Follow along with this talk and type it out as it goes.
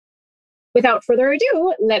without further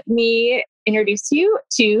ado, let me introduce you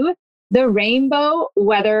to the Rainbow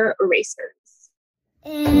Weather Racers.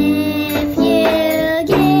 If you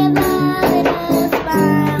give a little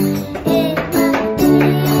smile, it might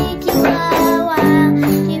take you a while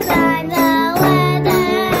to find the weather.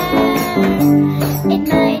 It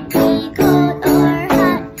might be cold or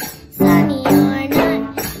hot, sunny or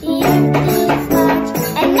not. The earth is large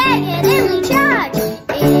and negatively charged.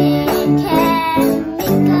 It can make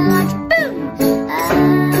a large boom of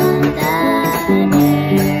thunder.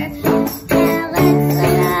 Now let's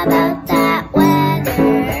learn about that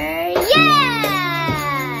weather. Yeah!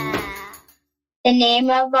 The name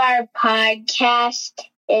of our podcast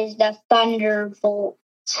is The Thunderbolt.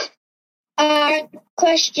 Our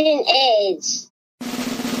question is,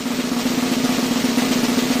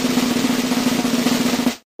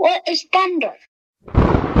 what is thunder?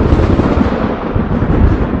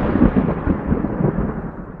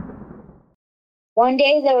 One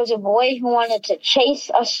day there was a boy who wanted to chase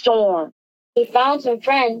a storm. He found some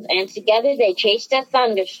friends and together they chased a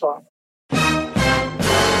thunderstorm.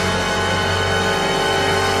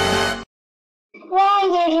 Wow,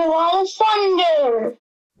 there's a lot of thunder!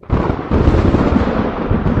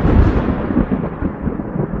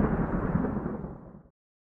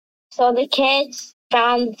 So the kids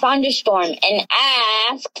found the thunderstorm and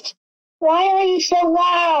asked, "Why are you so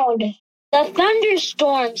loud?" The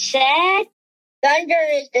thunderstorm said, "Thunder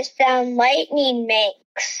is the sound lightning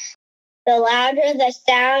makes. The louder the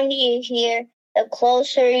sound you hear, the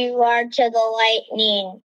closer you are to the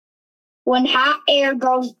lightning. When hot air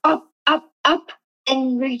goes up, up, up,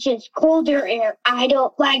 and reaches colder air, I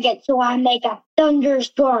don't like it, so I make a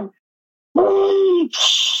thunderstorm. Boom!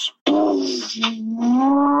 Boom!"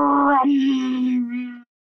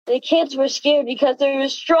 The kids were scared because there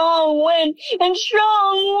was strong wind and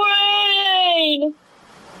strong rain.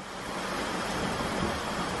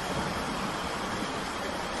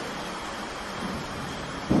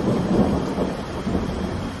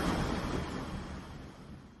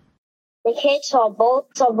 The kids saw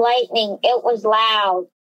bolts of lightning. It was loud.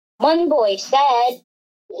 One boy said,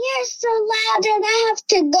 "You're so loud that I have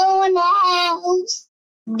to go in the house."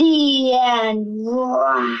 The end.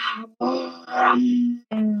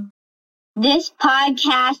 This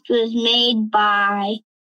podcast was made by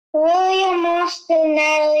William, Austin,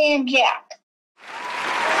 Natalie, and Jack.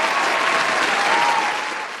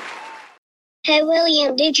 Hey,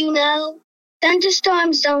 William, did you know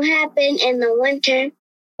thunderstorms don't happen in the winter?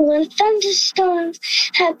 When thunderstorms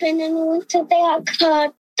happen in the winter, they are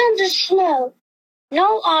called thundersnow.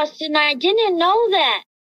 No, Austin, I didn't know that.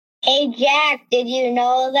 Hey, Jack, did you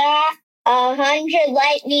know that 100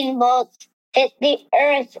 lightning bolts hit the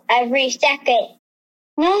earth every second?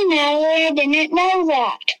 No, Natalie, I didn't know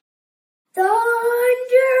that. Thunder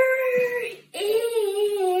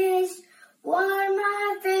is one of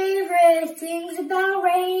my favorite things about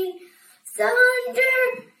rain.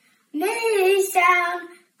 Thunder may sound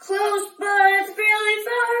close, but it's really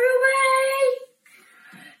far away.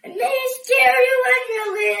 It may scare you when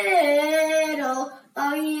you're little, but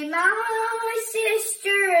me and my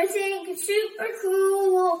sister think it's super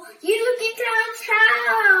cool. You can count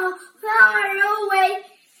how far away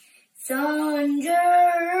thunder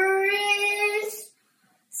is.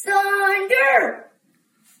 Thunder!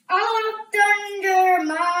 I love thunder,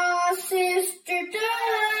 my sister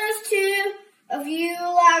does too. If you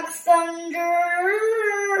like thunder,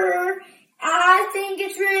 I think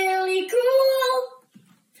it's really cool.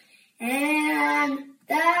 And